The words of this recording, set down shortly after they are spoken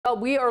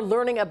We are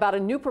learning about a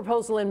new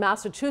proposal in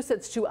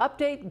Massachusetts to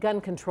update gun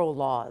control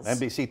laws.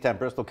 NBC 10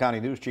 Bristol County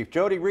News Chief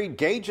Jody Reed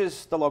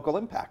gauges the local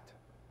impact.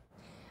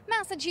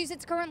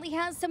 Massachusetts currently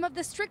has some of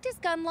the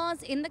strictest gun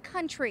laws in the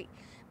country,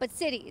 but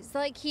cities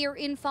like here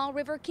in Fall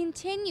River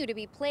continue to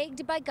be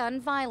plagued by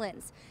gun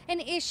violence, an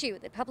issue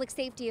that public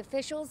safety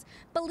officials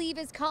believe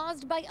is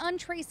caused by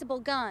untraceable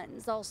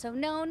guns, also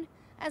known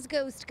as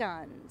ghost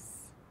guns.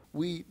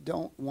 We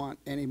don't want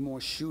any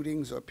more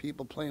shootings or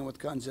people playing with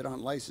guns that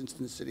aren't licensed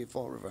in the city of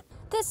Fall River.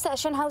 This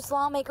session, House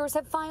lawmakers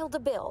have filed a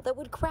bill that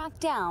would crack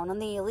down on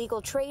the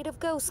illegal trade of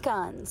ghost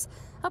guns,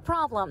 a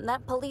problem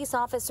that police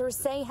officers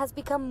say has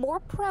become more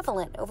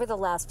prevalent over the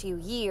last few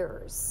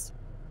years.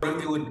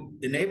 It would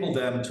enable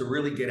them to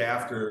really get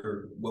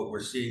after what we're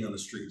seeing on the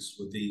streets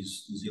with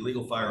these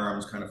illegal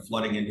firearms kind of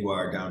flooding into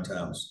our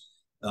downtowns.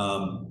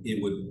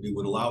 It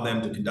would allow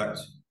them to conduct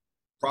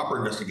proper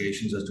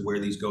investigations as to where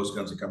these ghost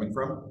guns are coming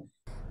from.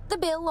 The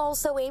bill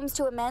also aims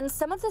to amend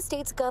some of the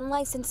state's gun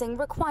licensing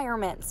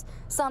requirements,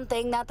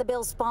 something that the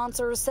bill's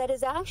sponsors said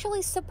is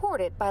actually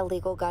supported by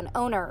legal gun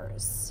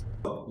owners.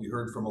 We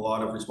heard from a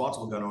lot of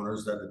responsible gun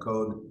owners that the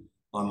code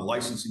on the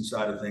licensing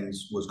side of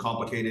things was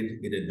complicated.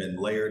 It had been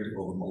layered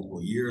over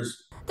multiple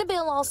years. The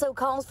bill also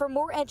calls for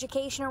more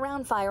education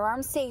around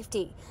firearm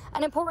safety,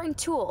 an important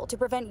tool to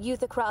prevent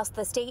youth across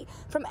the state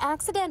from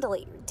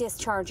accidentally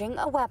discharging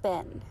a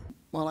weapon.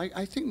 Well,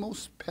 I think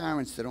most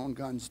parents that own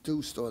guns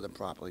do store them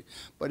properly.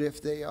 But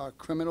if they are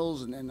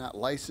criminals and they're not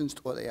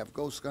licensed or they have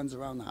ghost guns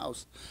around the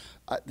house,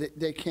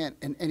 they can't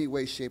in any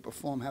way, shape, or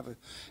form have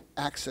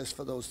access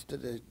for those to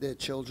their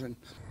children.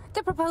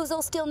 The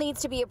proposal still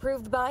needs to be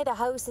approved by the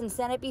House and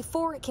Senate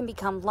before it can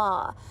become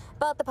law.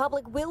 But the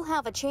public will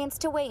have a chance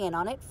to weigh in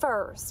on it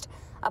first.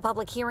 A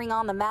public hearing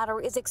on the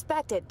matter is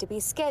expected to be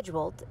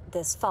scheduled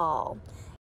this fall.